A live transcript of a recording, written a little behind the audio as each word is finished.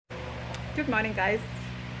Good morning, guys.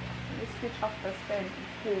 Let's switch off this fan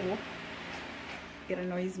before it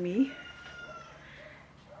annoys me.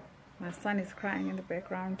 My son is crying in the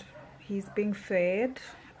background. He's being fed.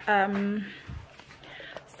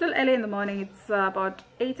 Still early in the morning. It's about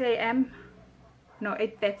 8 a.m. No,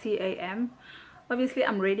 8:30 a.m. Obviously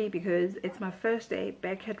I'm ready because it's my first day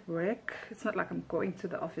back at work. It's not like I'm going to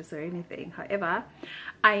the office or anything. However,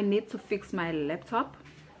 I need to fix my laptop.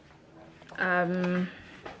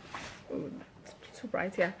 Oh, it's too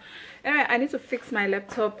bright here. Anyway, I need to fix my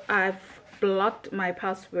laptop. I've blocked my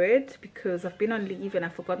password because I've been on leave and I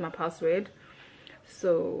forgot my password.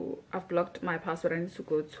 So I've blocked my password. I need to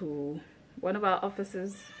go to one of our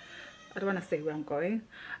offices. I don't want to say where I'm going,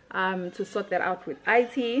 to sort that out with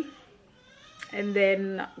IT. And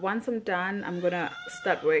then once I'm done, I'm gonna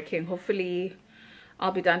start working. Hopefully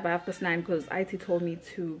I'll be done by 9:30 because IT told me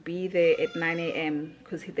to be there at 9 a.m.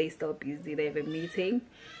 because they're still busy. They have a meeting.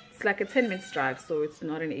 It's like a 10-minute drive, so it's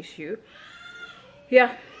not an issue.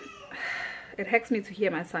 Yeah, it hacks me to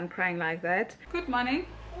hear my son crying like that. Good morning.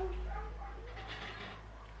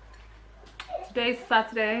 Today's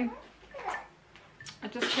Saturday. I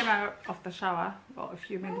just came out of the shower, well, a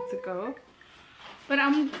few minutes ago. But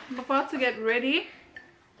I'm about to get ready.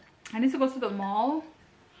 I need to go to the mall. I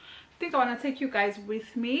think I want to take you guys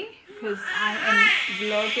with me because I am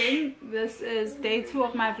vlogging. This is day 2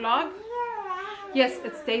 of my vlog. Yes,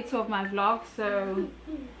 it's day 2 of my vlog. So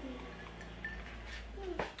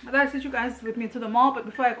I gotta take you guys with me to the mall. But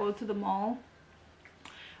before I go to the mall,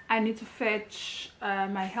 I need to fetch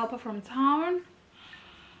my helper from town.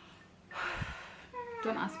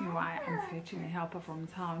 Don't ask me why I'm fetching a helper from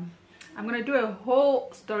town. I'm gonna do a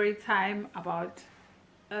whole story time about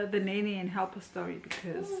the nanny and helper story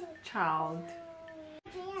because child.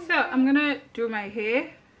 So I'm gonna do my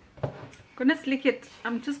hair. I'm gonna slick it.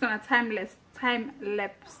 I'm just gonna time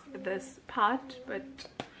lapse this part, but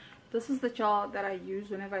this is the gel that I use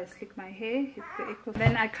whenever I slick my hair.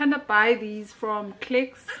 Then I kind of buy these from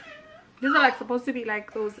Clicks. These are like supposed to be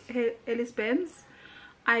like those Ellis bands.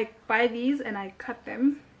 I buy these and I cut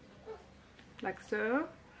them like so.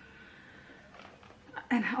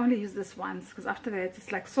 And I only use this once because after that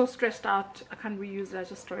it's like so stressed out I can't reuse it. I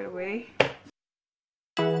just throw it away.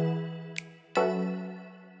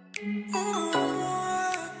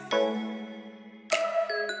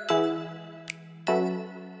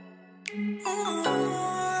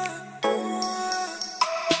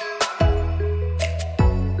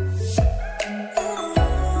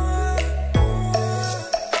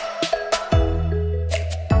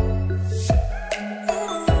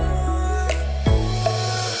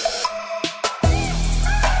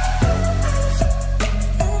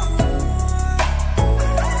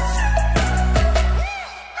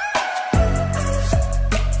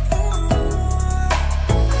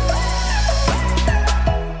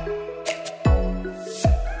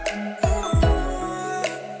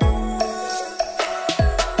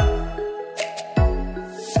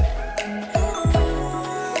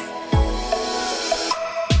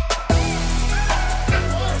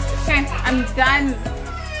 I'm done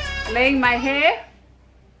laying my hair.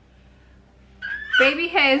 Baby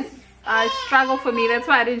hairs are a struggle for me. That's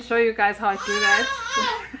why I didn't show you guys how I do that.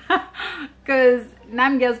 Because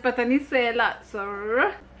nam girls patani lot. So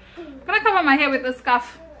I'm gonna cover my hair with a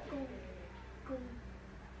scarf.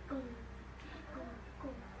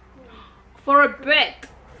 For a bit.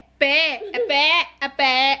 A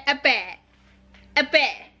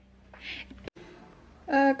bit.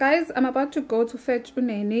 Guys, I'm about to go to fetch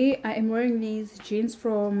Unene. I am wearing these jeans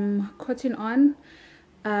from Cotton On,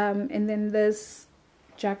 and then this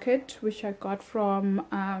jacket which I got from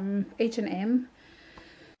H&M.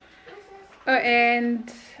 Oh,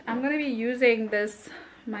 and I'm gonna be using this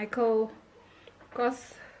Michael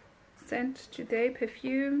Kors scent today,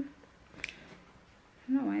 perfume. I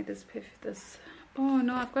don't know why this oh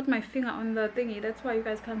no, I've got my finger on the thingy, that's why you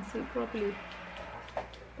guys can't see properly.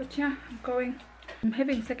 But yeah, I'm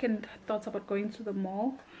having second thoughts about going to the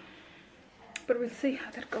mall, but we'll see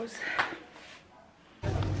how that goes.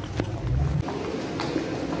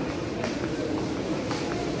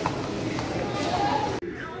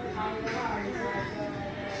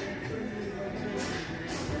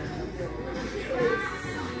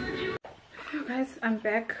 Hello guys, I'm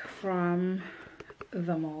back from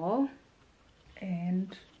the mall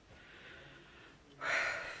and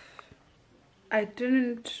I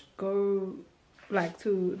didn't go like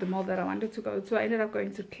to the mall that I wanted to go to. I ended up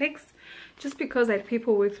going to Clicks just because I had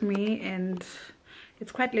people with me and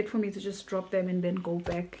it's quite late for me to just drop them and then go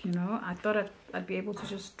back, you know. I thought I'd be able to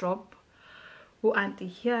just drop who auntie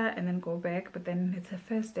here and then go back. But then it's her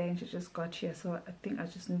first day and she just got here, so I think I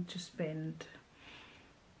just need to spend,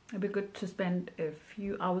 it'd be good to spend a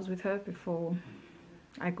few hours with her before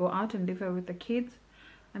I go out and leave her with the kids.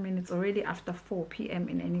 I mean, it's already after 4 p.m.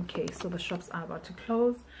 in any case, so the shops are about to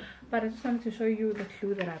close. But I just wanted to show you the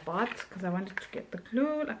glue that I bought because I wanted to get the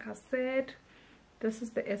glue. Like I said, this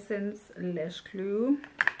is the Essence Lash Glue.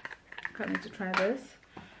 Can't wait to try this.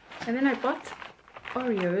 And then I bought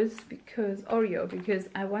because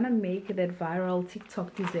I want to make that viral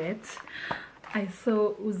TikTok dessert. I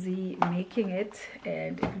saw Uzi making it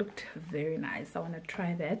and it looked very nice. I want to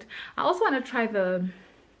try that. I also want to try the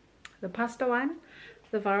pasta one,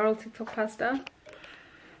 the viral TikTok pasta,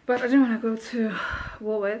 but I didn't want to go to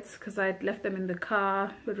Woolworths because I'd left them in the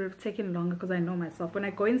car. It would have taken longer because I know myself, when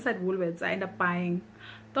I go inside Woolworths I end up buying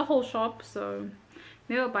the whole shop, so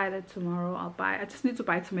maybe I'll buy that tomorrow. I just need to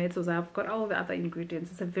buy tomatoes. I've got all the other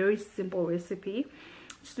ingredients. It's a very simple recipe.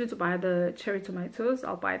 Just need to buy the cherry tomatoes.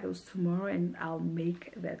 I'll buy those tomorrow and I'll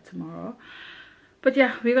make that tomorrow. But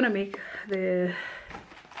yeah, we're gonna make the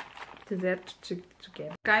dessert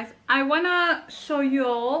together. Guys, I wanna show you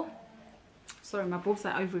all, sorry my boobs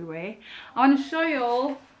are everywhere, I want to show you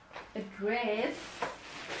all a dress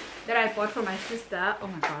that I bought for my sister. Oh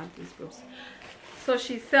my god, these boobs. So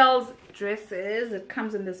she sells dresses. It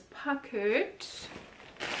comes in this pocket.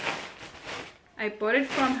 I bought it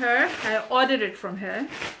from her. I ordered it from her.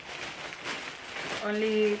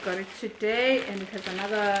 Only got it today and it has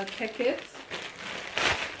another packet.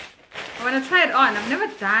 I want to try it on. I've never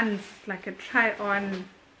done like a try on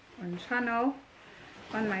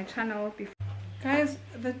my channel before. Guys,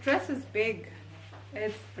 the dress is big.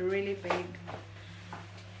 It's really big.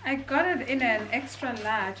 I got it in an extra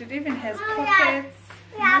large. It even has pockets.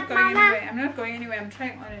 I'm not going anywhere. I'm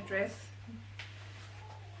trying on a dress.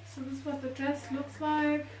 So this is what the dress looks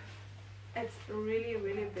like. It's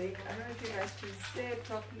really big. I don't know if you guys can see it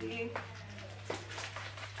properly.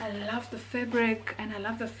 I love the fabric and I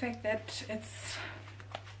love the fact that it's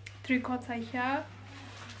 3/4 here,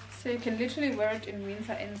 so you can literally wear it in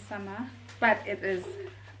winter and summer. But it is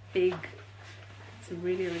big. It's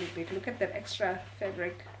really big. Look at that extra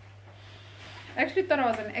fabric. I actually thought it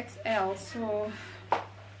was an XL, so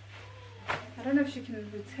I don't know if you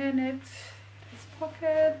can return it. It's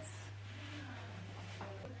pockets.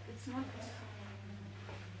 It's not.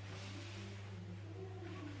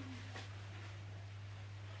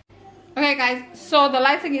 Okay guys, so the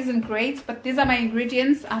lighting isn't great, but these are my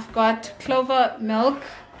ingredients. I've got clover milk,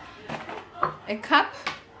 a cup,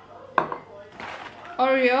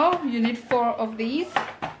 Oreo, you need 4 of these.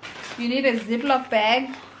 You need a Ziploc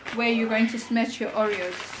bag where you're going to smash your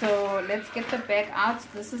Oreos. So let's get the bag out.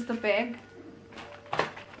 This is the bag.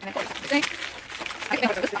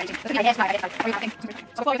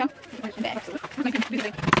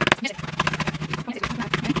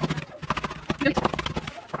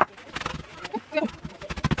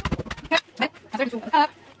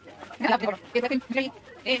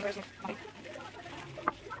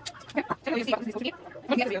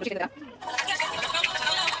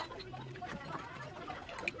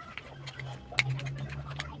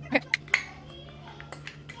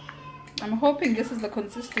 I'm hoping this is the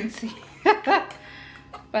consistency.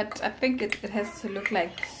 But I think it has to look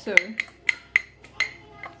like so.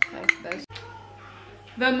 Like this.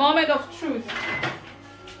 The moment of truth.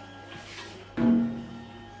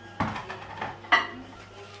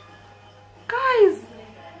 Guys!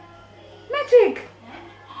 Magic!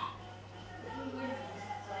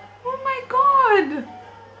 Oh my god!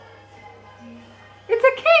 It's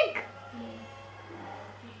a cake!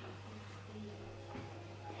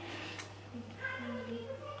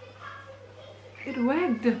 It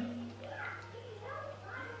worked.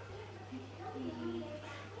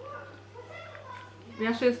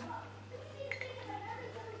 Yes, yes.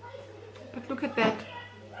 But look at that.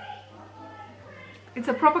 It's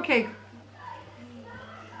a proper cake.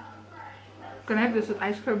 Gonna have this with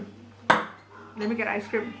ice cream. Let me get ice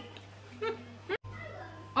cream.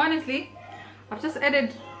 Honestly, I've just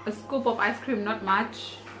added a scoop of ice cream, not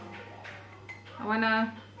much. I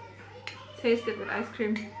wanna taste it with ice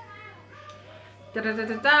cream. Da da da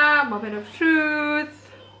da da, moment of truth.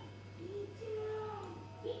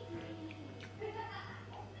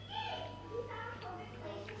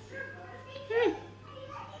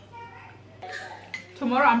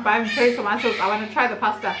 Tomorrow I'm buying cherry tomatoes. I want to try the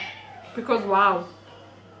pasta because wow.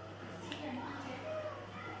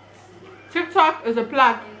 TikTok is a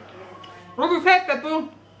plug. What is that, Pepu?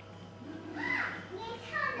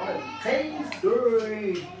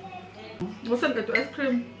 Tasty. What's up, get ice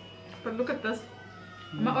cream? But look at this.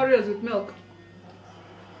 My Oreos with milk.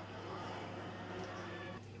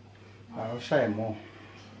 I'll shy more.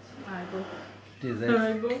 I go.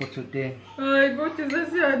 Dessert for today. I go to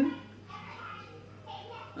this one.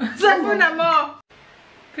 Safuna more.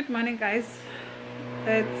 Good morning, guys.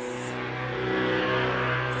 It's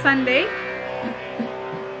Sunday.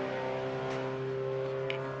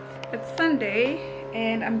 It's Sunday,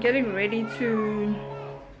 and I'm getting ready to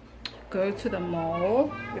go to the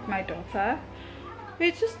mall with my daughter.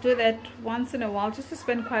 We just do that once in a while, just to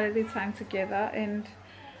spend quality time together. And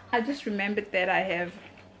I just remembered that I have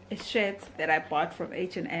a shirt that I bought from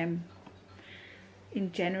H&M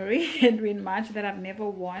in January and in March that I've never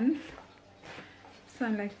worn. So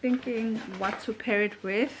I'm like thinking what to pair it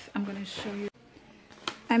with. I'm gonna show you.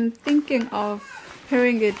 I'm thinking of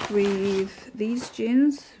pairing it with these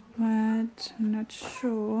jeans, but I'm not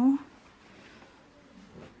sure.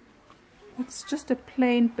 It's just a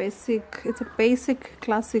plain basic, it's a basic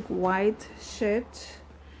classic white shirt.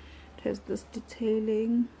 It has this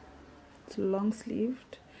detailing. It's long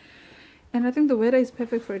sleeved, and I think the weather is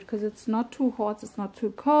perfect for it because it's not too hot, it's not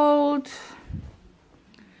too cold.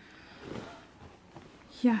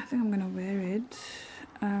 Yeah, I think I'm gonna wear it.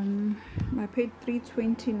 I paid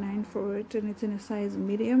 $3.29 for it, and it's in a size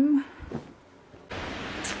medium.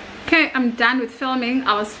 Okay, I'm done with filming.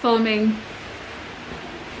 I was filming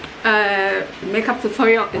makeup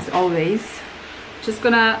tutorial as always. Just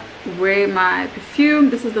gonna wear my perfume.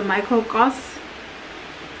 This is the Micro Goss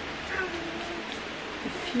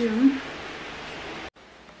perfume.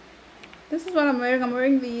 This is what I'm wearing. I'm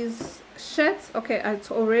wearing these shirts. Okay, I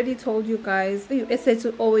already told you guys. It says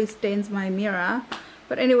it always stains my mirror.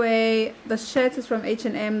 But anyway, the shirt is from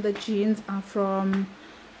H&M. The jeans are from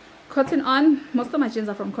Cotton On. Most of my jeans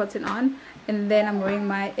are from Cotton On. And then I'm wearing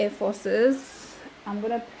my Air Forces. I'm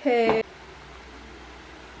gonna pair.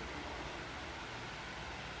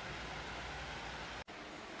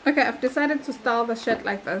 Okay, I've decided to style the shirt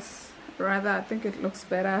like this. Rather, I think it looks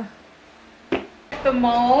better. The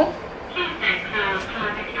mall.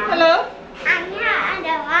 Hello? I'm here on the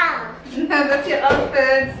wall. That's your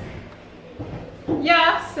outfit.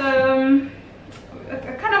 Yeah, so I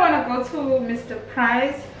kind of want to go to Mr.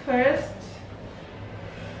 Price first.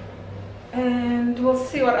 And we'll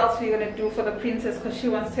see what else we're gonna do for the princess because she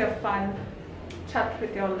wants to have fun. Chat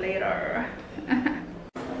with you later.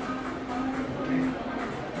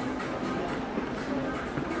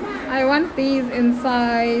 I want these in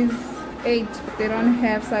size 8, but they don't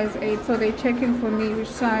have size 8, so they're checking for me which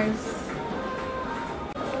size.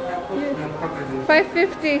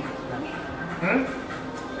 550.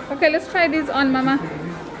 Okay, let's try these on, Mama.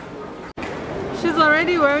 She's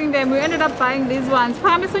already wearing them. We ended up buying these ones.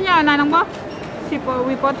 People,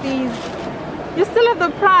 we bought these. You still have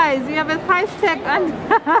the price. You have a price tag on.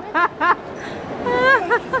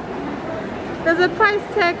 There's a price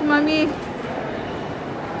tag, Mommy.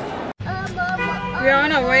 We're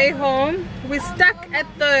on our way home. We're stuck at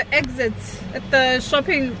the exit, at the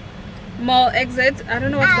shopping mall exit. I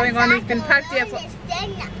don't know what's going on. We've been parked here for...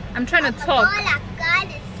 I'm trying to talk.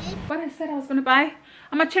 What I said I was gonna buy?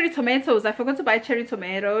 I'm at cherry tomatoes. I forgot to buy cherry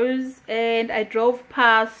tomatoes, and I drove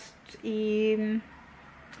past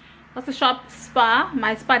what's the shop? Spar.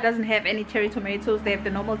 My Spar doesn't have any cherry tomatoes. They have the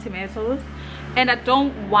normal tomatoes, and I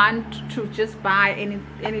don't want to just buy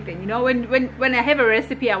anything. You know, when I have a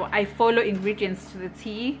recipe, I follow ingredients to the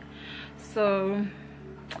T. So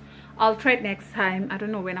I'll try it next time. I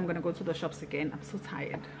don't know when I'm gonna go to the shops again. I'm so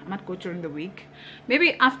tired. I might go during the week.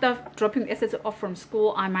 Maybe after dropping Essence off from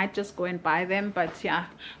school, I might just go and buy them. But yeah,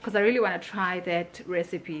 because I really want to try that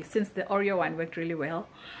recipe since the Oreo one worked really well.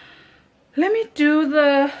 Let me do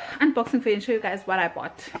the unboxing for you and show you guys what I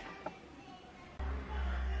bought.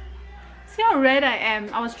 See how red I am.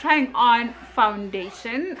 I was trying on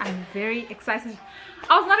foundation. I'm very excited.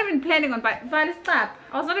 I was not even planning on buying. I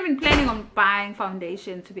was not even planning on buying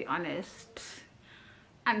foundation, to be honest,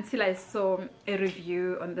 until I saw a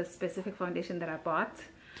review on the specific foundation that I bought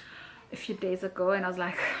a few days ago, and I was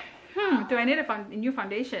like, do I need a new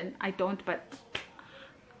foundation? I don't, but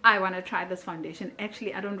I want to try this foundation.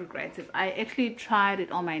 Actually, I don't regret it. I actually tried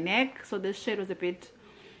it on my neck, so this shade was a bit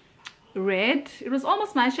red. It was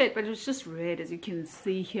almost my shade, but it was just red, as you can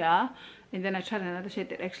see here. And then I tried another shade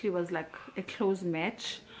that actually was like a close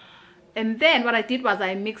match. And then what I did was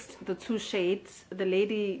I mixed the two shades. The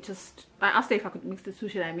lady I asked her if I could mix the two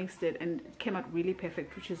shades. I mixed it, and it came out really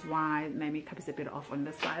perfect, which is why my makeup is a bit off on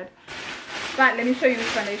this side. But let me show you which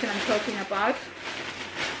foundation I'm talking about.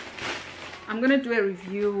 I'm gonna do a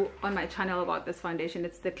review on my channel about this foundation.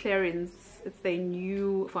 It's the Clarins. It's the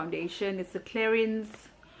new foundation. It's the Clarins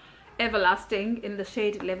Everlasting in the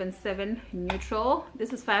shade 11.7 neutral.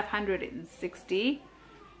 This is 560.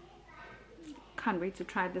 can't wait to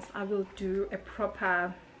try this. I will do a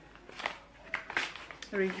proper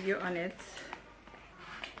review on it.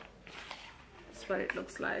 That's what it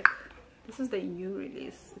looks like. This is the new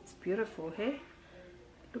release. It's beautiful, hey?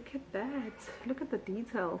 Look at that. Look at the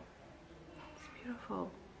detail. It's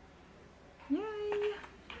beautiful. Yay!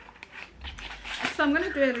 So I'm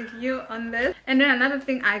gonna do a review on this. And then another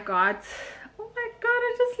thing I got. Oh my god,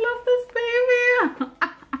 I just love this baby.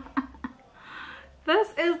 This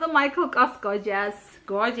is the Mncwaaa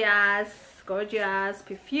gorgeous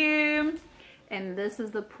perfume, and this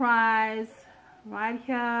is the price right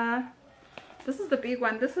here. This is the big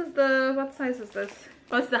one. This is the, what size is this?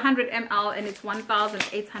 Oh, it's the 100 ml and it's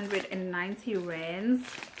 1,890 rands.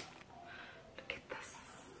 Look at this.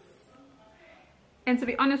 And to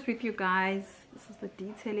be honest with you guys, this is the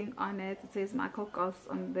detailing on it. It says Mncwaaa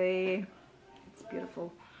on there. It's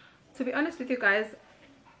beautiful. To be honest with you guys,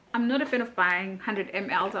 I'm not a fan of buying 100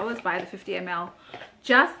 ml. I always buy the 50 ml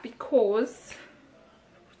just because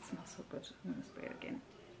it smells so good. I'm gonna spray it again.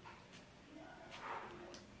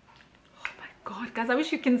 Oh my god, guys, I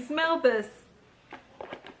wish you can smell this.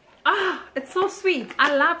 Ah, it's so sweet.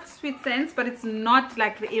 I love sweet scents, but it's not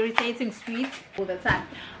like the irritating sweet all the time.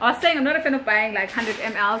 I was saying I'm not a fan of buying like 100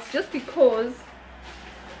 mls just because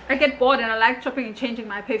I get bored and I like chopping and changing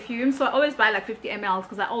my perfume. So I always buy like 50 mls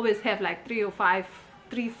because I always have like 3,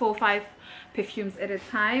 4, 5 perfumes at a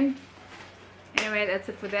time. Anyway, that's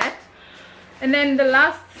it for that. And then the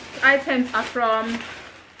last items are from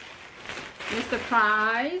Mr.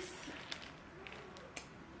 Price.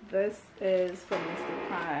 This is from Mr.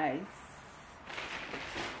 Price.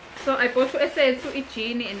 So I bought two assets, two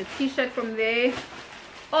jean and a t-shirt from there.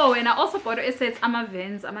 Oh, and I also bought two assets,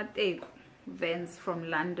 Vans from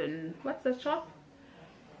London. What's the shop?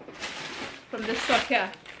 From this shop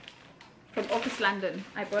here. From Office London.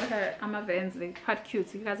 I bought her Vans. They're quite cute.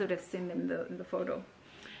 So you guys would have seen them in the photo.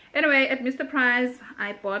 Anyway, at Mr. Price,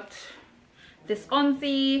 I bought this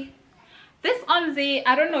onesie. This onesie,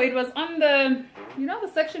 I don't know, it was on the, you know,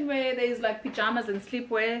 the section where there's like pajamas and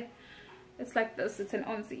sleepwear. It's like this. It's an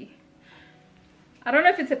onesie. I don't know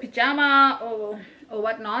if it's a pajama or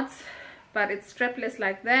whatnot, but it's strapless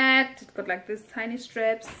like that. It's got like these tiny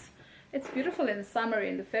straps. It's beautiful in summer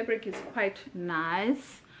and the fabric is quite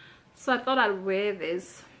nice. So I thought I'd wear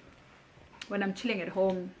this when I'm chilling at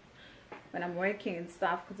home, when I'm working and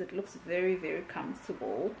stuff, because it looks very, very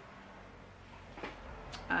comfortable.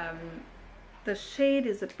 The shade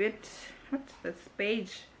is a bit, what's this,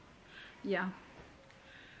 beige? Yeah.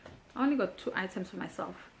 I only got 2 items for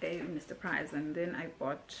myself at Mr. Price, and then I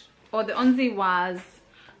bought, oh, the onesie was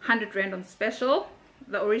 100 rand on special.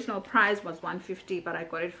 The original price was 150, but I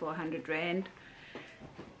got it for 100 rand.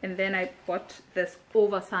 And then I bought this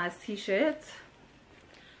oversized t-shirt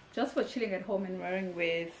just for chilling at home and wearing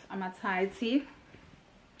with tighty.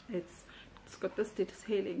 It's got this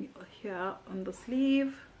detailing here on the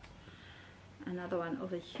sleeve. Another one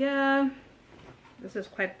over here. This is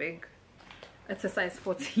quite big. It's a size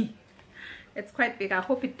 40. It's quite big. I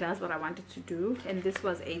hope it does what I wanted to do. And this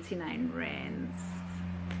was 89 rands.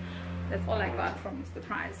 That's all I got from Mr.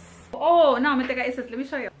 Price. Oh, now Mncwaaa says, let me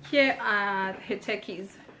show you. Here are her techies.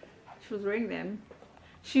 She was wearing them.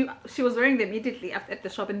 She was wearing them immediately after at the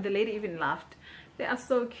shop, and the lady even laughed. They are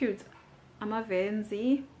so cute.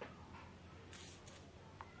 Vanzi.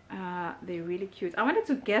 They're really cute. I wanted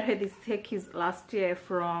to get her these techies last year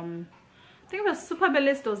from, I think it was Super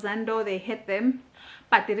Bellist or Zando. They had them,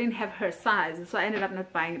 but they didn't have her size, so I ended up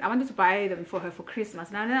not buying it. I wanted to buy them for her for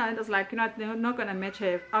Christmas. Now I was like, you know, they're not gonna match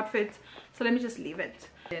her outfit, so let me just leave it.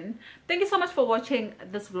 Thank you so much for watching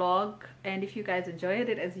this vlog, and if you guys enjoyed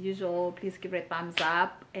it, as usual, please give it a thumbs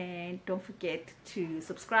up and don't forget to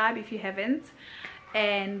subscribe if you haven't,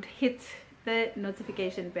 and hit the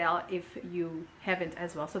notification bell if you haven't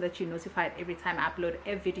as well, so that you're notified every time I upload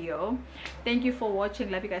a video. Thank you for watching.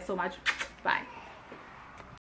 Love you guys so much. Bye.